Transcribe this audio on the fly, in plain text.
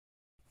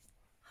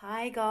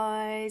Hi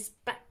guys,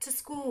 back to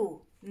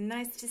school.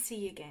 Nice to see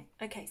you again.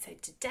 Okay, so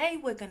today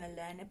we're going to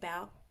learn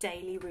about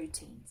daily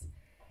routines.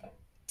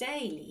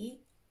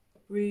 Daily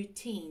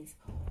routines.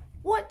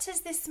 What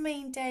does this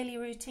mean, daily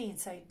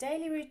routines? So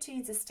daily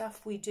routines are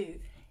stuff we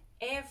do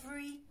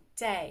every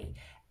day.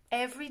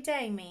 Every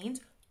day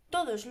means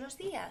todos los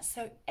días.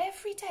 So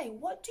every day,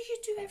 what do you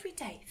do every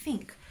day?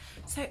 Think.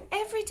 So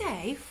every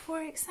day,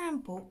 for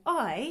example,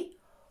 I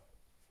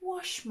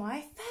wash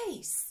my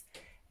face.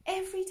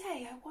 Every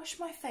day I wash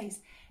my face.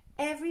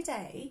 Every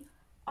day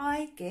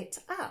I get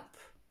up.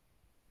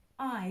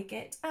 I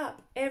get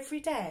up. Every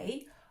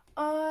day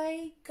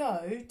I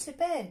go to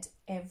bed.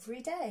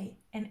 Every day.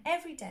 And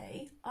every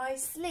day I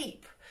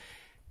sleep.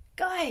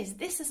 Guys,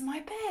 this is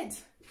my bed.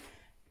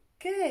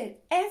 Good.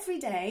 Every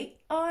day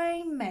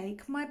I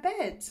make my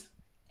bed.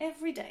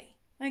 Every day.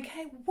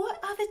 Okay, what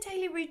other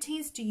daily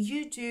routines do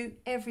you do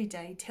every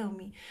day? Tell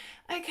me.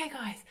 Okay,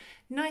 guys,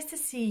 nice to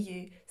see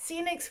you. See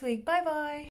you next week. Bye-bye.